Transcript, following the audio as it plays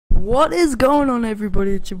What is going on,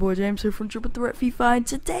 everybody? It's your boy James here from Triple Threat FIFA, and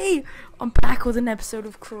today I'm back with an episode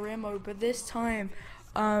of Career Mode, but this time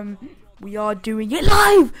we are doing it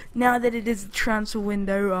live now that it is the transfer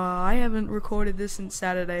window. I haven't recorded this since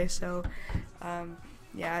Saturday, so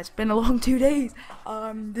yeah, it's been a long 2 days.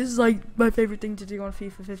 This is like my favorite thing to do on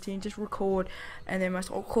FIFA 15, just record, and then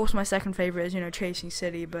of course my second favorite is chasing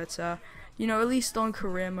City, but at least on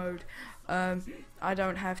Career Mode I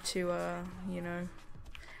don't have to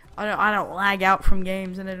I don't lag out from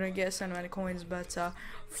games, and I don't get so many coins. But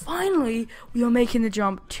finally, we are making the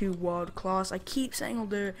jump to world class. I keep saying I'll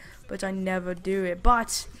do it, but I never do it.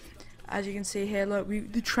 But as you can see here, look,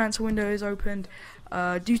 the transfer window is opened.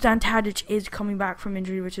 Dusan Tadic is coming back from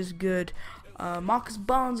injury, which is good. Marcus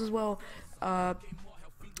Barnes as well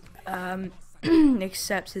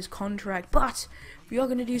accepts his contract. But we are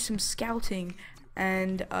going to do some scouting,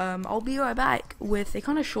 and I'll be right back with a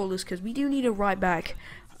kind of short list because we do need a right back.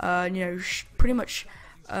 Pretty much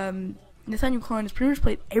Nathaniel Klein has pretty much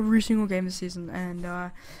played every single game this season, and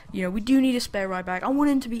we do need a spare right back. I want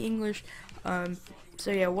him to be English. So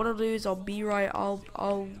yeah, what I'll do is I'll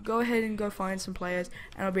go ahead and go find some players,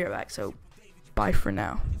 and I'll be right back. So bye for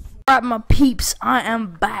now. Alright, my peeps, I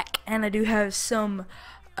am back, and I do have some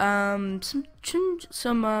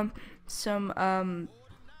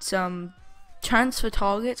transfer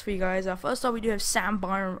targets for you guys. First off, we do have Sam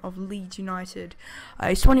Byram of Leeds United.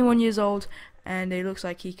 He's 21 years old, and it looks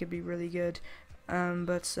like he could be really good. So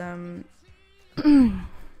Sam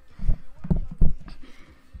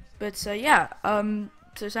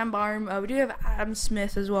Byram. We do have Adam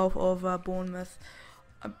Smith as well of Bournemouth.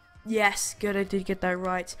 Yes, good, I did get that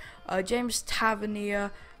right. James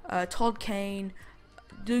Tavernier, Todd Kane,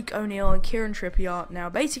 Luke O'Neill, and Kieran Trippier. Now,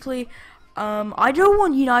 basically, I don't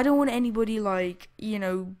want anybody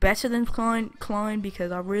better than Klein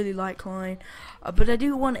because I really like Klein, but I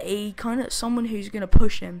do want a kind of someone who's gonna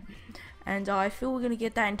push him, and I feel we're gonna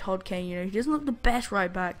get that in Todd Kane. He doesn't look the best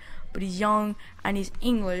right back, but he's young and he's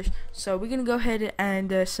English, so we're gonna go ahead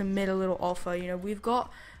and submit a little offer. We've got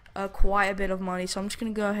quite a bit of money, so I'm just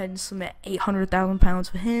gonna go ahead and submit £800,000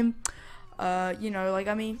 for him.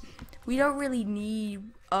 We don't really need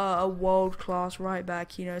a world-class right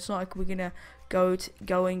back. It's not like we're gonna go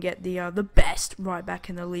and get the best right back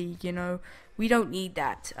in the league. We don't need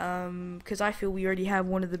that because I feel we already have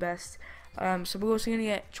one of the best. So we're also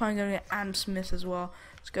gonna try and get Adam Smith as well.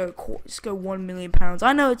 Let's go £1 million.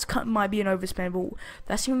 I know might be an overspend, but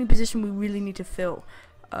that's the only position we really need to fill.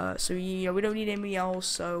 So we don't need anybody else.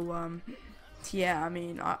 So yeah, I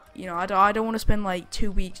don't want to spend like 2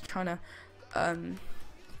 weeks trying to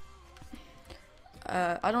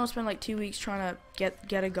I don't want to spend like 2 weeks trying to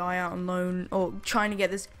get a guy out on loan, or trying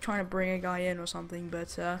to bring a guy in or something.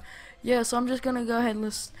 But yeah, so I'm just gonna go ahead and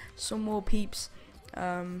list some more peeps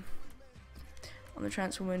on the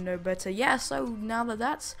transfer window. But yeah, so now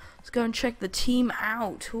let's go and check the team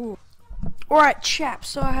out. Alright, chaps,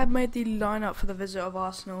 so I have made the lineup for the visit of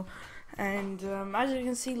Arsenal, and as you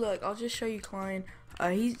can see, look, I'll just show you Klein.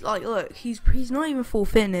 He's not even full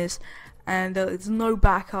fitness, and there's no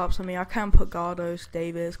backups. I can put Gardos,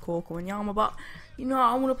 Davis, Corker, and Yama, but I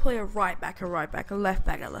want to play a right back, a left back, a left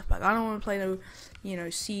back. I don't want to play no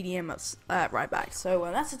CDM at right back. So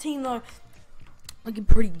that's the team though, looking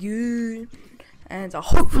pretty good, and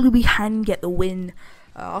hopefully we can get the win.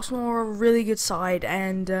 Arsenal are a really good side,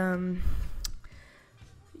 and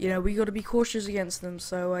we got to be cautious against them.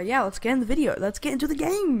 So yeah, let's get in the video. Let's get into the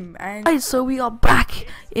game. And so we are back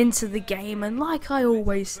into the game, and like I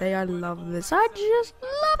always say, I love this. I just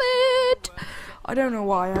love it. I don't know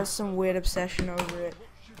why. I have some weird obsession over it,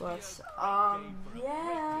 but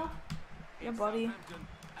yeah, buddy,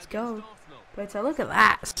 let's go. But look at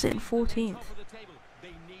that, sitting 14th.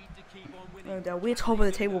 We're top of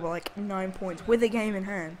the table by like 9 points with a game in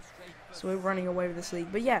hand, so we're running away with this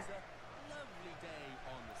league. But yeah,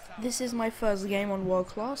 this is my first game on world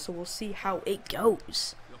class, so we'll see how it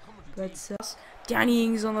goes. But Danny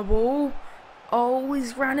Ings on the ball. Oh,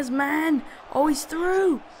 he's ran his man. Oh, he's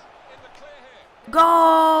through.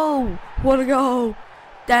 Goal! What a goal!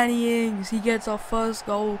 Danny Ings, he gets our first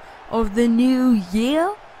goal of the new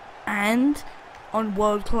year, and on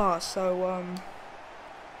world class. So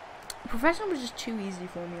professional was just too easy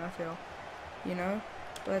for me, I feel,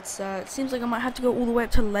 but it seems like I might have to go all the way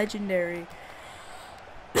up to legendary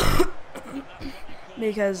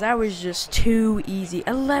because that was just too easy.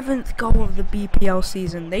 11th goal of the BPL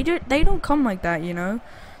season. They don't come like that,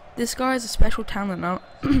 This guy is a special talent now,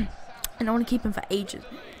 and I want to keep him for ages.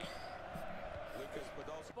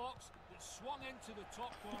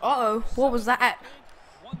 Uh oh, what was that?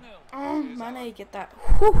 Oh, Mane, get that.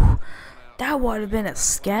 Whew. That would have been a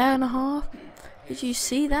scare and a half. Did you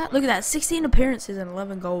see that? Look at that. 16 appearances and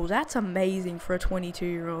 11 goals. That's amazing for a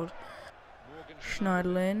 22-year-old.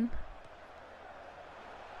 Schneiderlin.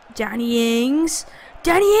 Danny Ings.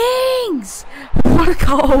 Danny Ings! What a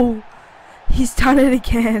goal! He's done it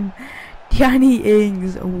again. Danny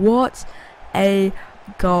Ings. What a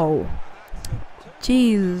goal.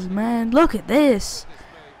 Jesus, man. Look at this.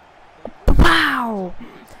 Wow.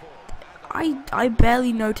 I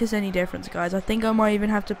barely notice any difference, guys. I think I might even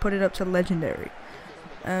have to put it up to legendary.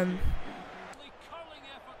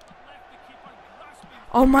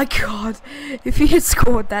 Oh my god. If he had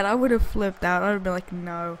scored that, I would have flipped out. I would have been like,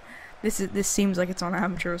 no. This seems like it's on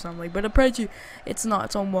amateur or something. But I pray to you, it's not.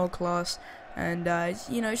 It's on world class. And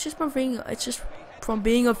you know, it's just from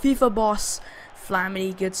being a FIFA boss.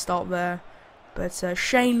 Flamity, good start there. But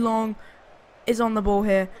Shane Long is on the ball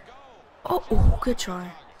here. Oh, good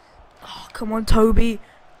try. Oh, come on, Toby.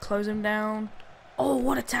 Close him down. Oh,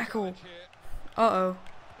 what a tackle. Uh-oh.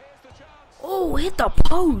 Oh, hit the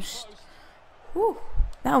post. Whew.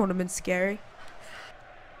 That would have been scary.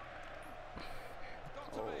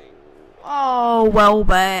 Oh,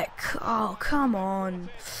 Welbeck. Oh, come on.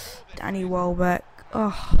 Danny Welbeck.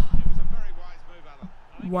 Oh.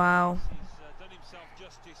 Wow.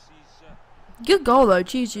 Good goal, though.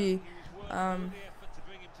 GG.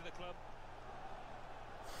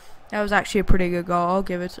 That was actually a pretty good goal.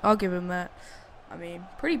 I'll give him that. I mean,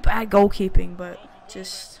 pretty bad goalkeeping, but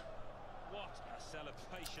just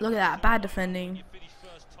look at that, bad defending.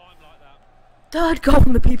 Third goal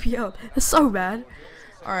in the PPL. That's so bad.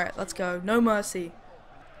 All right, let's go. No mercy.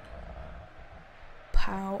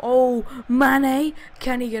 Pow. Oh, Mane.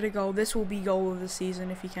 Can he get a goal? This will be goal of the season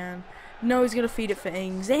if he can. No, he's gonna feed it for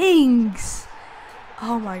Ings. Ings.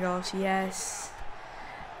 Oh my gosh, yes.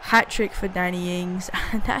 Hat-trick for Danny Ings,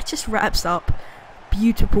 and that just wraps up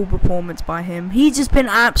beautiful performance by him. He's just been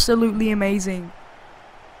absolutely amazing.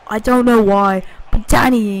 I don't know why, but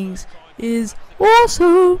Danny Ings is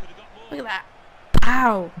awesome. Look at that.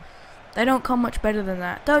 Pow. They don't come much better than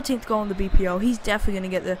that. 13th goal in the BPL. He's definitely going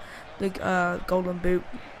to get the golden boot.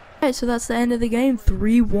 Alright, so that's the end of the game.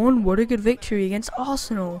 3-1. What a good victory against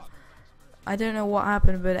Arsenal. I don't know what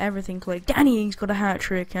happened, but everything clicked. Danny Ings got a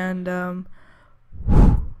hat-trick, and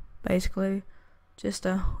basically just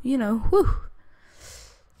you know, whew.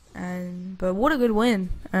 But what a good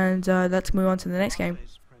win. And let's move on to the next game.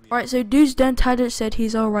 Alright, so Dudes Don't Tadge said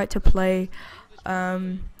he's alright to play.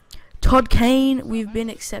 Todd Kane, we've been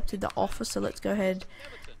accepted the offer, so let's go ahead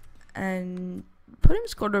and put him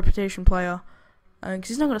squad reputation player, because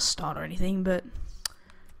he's not going to start or anything. But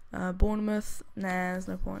Bournemouth, nah, there's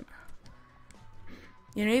no point.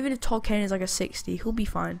 You know, even if Todd Kane is like a 60, he'll be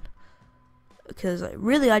fine. Because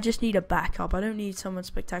really, I just need a backup. I don't need someone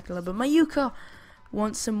spectacular. But Mayuka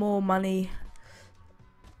wants some more money.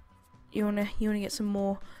 You wanna get some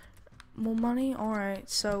more money? All right.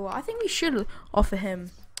 So I think we should offer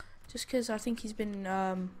him, just because I think he's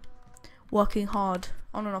been working hard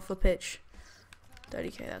on and off the pitch.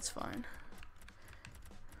 30k, that's fine.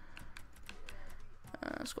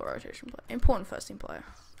 Score rotation player, important first team player,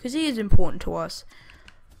 because he is important to us.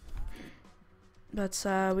 But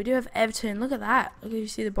we do have Everton. Look at that. Look, you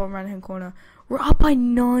see the bottom right hand corner. We're up by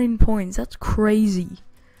 9 points. That's crazy.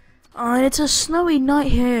 And it's a snowy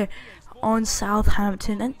night here on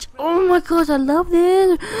Southampton. And oh my gosh, I love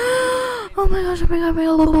this. Oh my gosh, oh my god,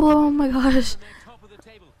 oh my gosh.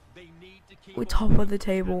 We're top of the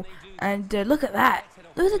table. And look at that.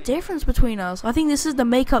 Look at the difference between us. I think this is the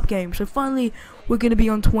makeup game. So finally, we're going to be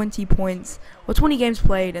on 20 points. Or 20 games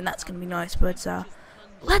played. And that's going to be nice. But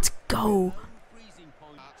let's go.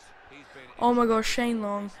 Oh my gosh, Shane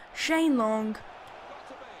Long. Shane Long.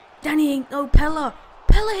 Danny Ings. No, Pella.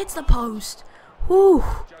 Pella hits the post. Whew.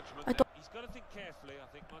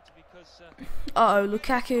 Uh-oh,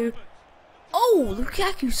 Lukaku. Oh,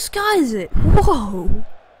 Lukaku skies it. Whoa.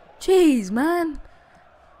 Jeez, man.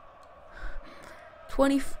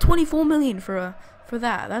 24 million for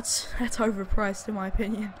that. That's overpriced in my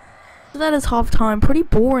opinion. So that is half time. Pretty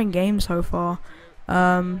boring game so far.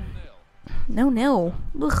 0-0.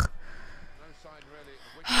 Ugh.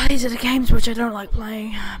 These are the games which I don't like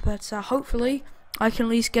playing, but hopefully I can at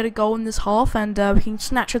least get a goal in this half, and we can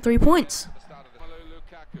snatch 3 points.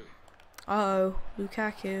 Uh-oh,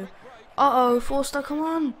 Lukaku. Uh-oh, Forster, come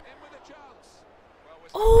on.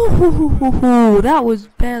 Oh, that was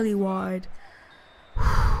barely wide.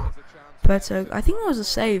 But I think that was a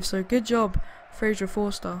save, so good job, Fraser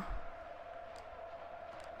Forster.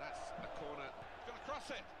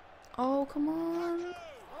 Oh, come on.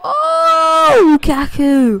 Oh,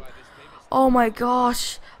 Lukaku! Oh my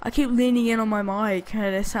gosh, I keep leaning in on my mic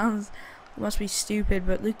and it sounds must be stupid,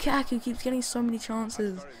 but Lukaku keeps getting so many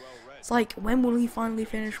chances. It's like, when will he finally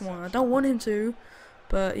finish one? I don't want him to,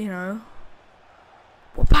 but you know.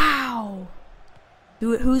 Pow!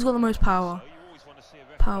 Who's got the most power?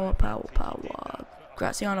 Power.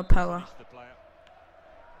 Graziano Pella.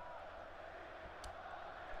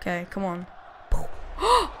 Okay, come on.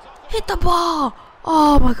 Hit the bar!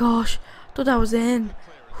 Oh my gosh. Thought that was in.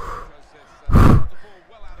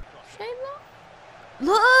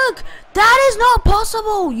 Look! That is not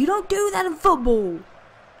possible! You don't do that in football!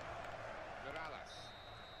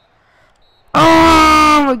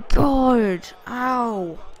 Oh my god!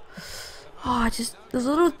 Ow! Oh, there's a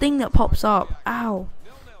little thing that pops up. Ow!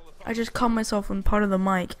 I just caught myself on part of the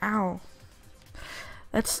mic. Ow!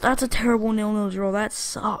 That's a terrible 0-0 draw. That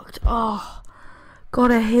sucked. Oh,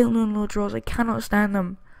 God, I hate 0-0 draws. I cannot stand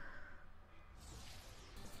them.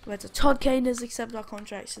 But Todd Kane has accepted our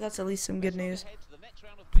contract, so that's at least some good news.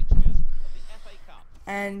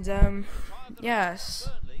 And yes.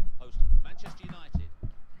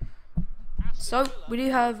 So we do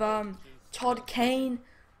have Todd Kane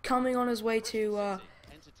coming on his way to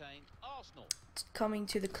coming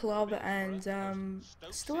to the club, and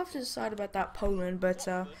still have to decide about that Poland, but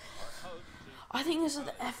I think this is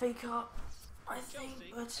the FA Cup. I think,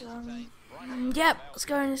 but yep, let's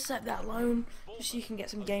go and accept that loan just so you can get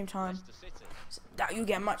some game time. So that you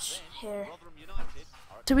get much here.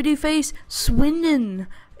 So we do face Swindon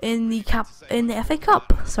in the FA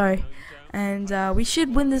Cup. Sorry, and we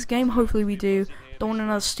should win this game. Hopefully we do. Don't want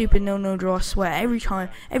another stupid 0-0 draw. I swear,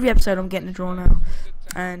 every episode I'm getting a draw now.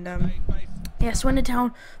 And yeah, Swindon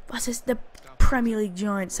Town versus the Premier League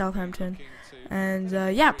giant Southampton. And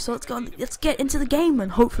yeah, so let's get into the game,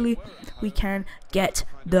 and hopefully we can get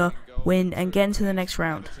the win and get into the next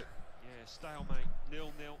round.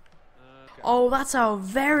 Oh, that's a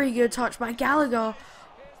very good touch by Gallagher.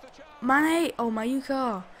 Mane, oh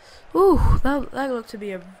Mayuka. Ooh, that looked to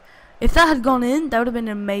be if that had gone in, that would have been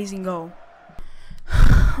an amazing goal.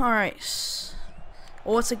 Alright.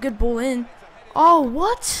 Oh, it's a good ball in. Oh,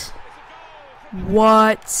 what?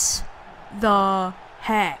 What the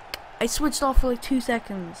heck? I switched off for like 2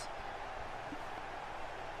 seconds.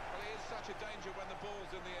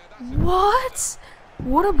 What?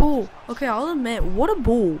 What a ball. Okay, I'll admit, what a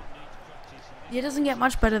ball. It doesn't get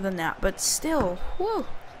much better than that, but still. Whew.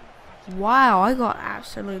 Wow, I got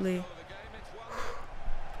absolutely...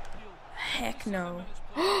 Heck no.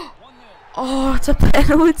 Oh, it's a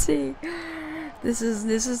penalty. This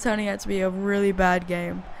is turning out to be a really bad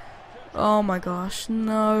game. Oh my gosh,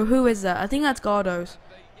 no. Who is that? I think that's Gardos.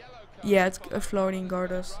 Yeah, it's Florian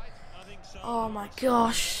Gardos. Oh my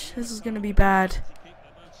gosh, this is gonna be bad.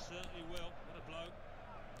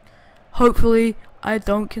 Hopefully, I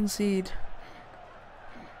don't concede.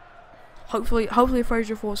 Hopefully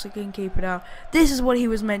Fraser Forster can keep it out. This is what he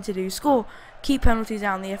was meant to do. Score. Keep penalties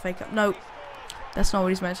out in the FA Cup. No, that's not what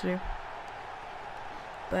he's meant to do.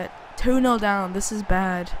 But 2-0 down. This is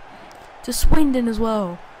bad. To Swindon as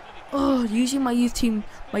well. Oh, usually my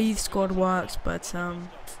youth squad works, but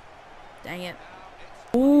dang it.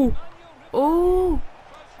 Oh,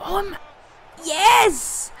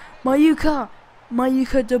 yes, Mayuka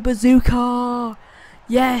the bazooka.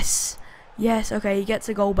 Yes. Okay, he gets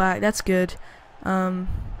a goal back. That's good. Look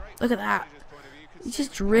at that. He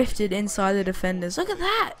just drifted inside the defenders. Look at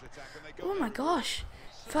that. Oh my gosh.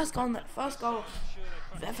 First goal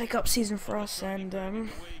of the FA Cup season for us, and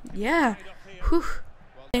yeah. Whew.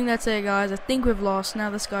 I think that's it, guys. I think we've lost.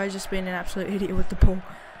 Now this guy's just being an absolute idiot with the ball.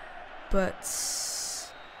 But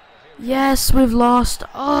yes, we've lost.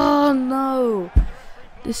 Oh no.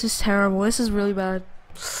 This is terrible. This is really bad.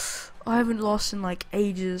 I haven't lost in like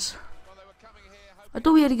ages. I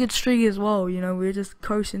thought we had a good streak as well, you know, we were just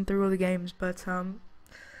coasting through all the games, but oh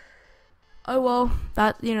well,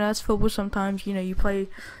 that's football sometimes, you know,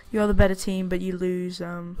 you're the better team, but you lose,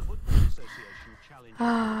 well,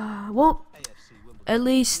 at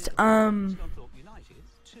least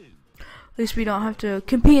we don't have to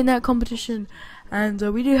compete in that competition, and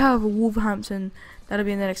we do have a Wolverhampton, that'll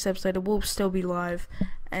be in the next episode, it will still be live,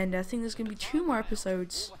 and I think there's going to be 2 more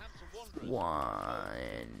episodes.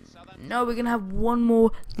 No, we're gonna have 1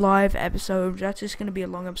 more live episode. That's just gonna be a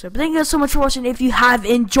long episode. But thank you guys so much for watching. If you have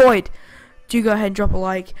enjoyed, do go ahead and drop a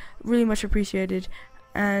like. Really much appreciated.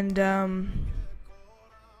 And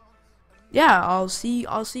yeah, I'll see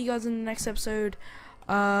you guys in the next episode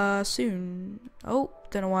soon. Oh,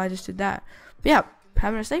 don't know why I just did that. But yeah,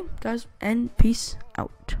 have a nice day, guys, and peace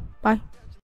out. Bye.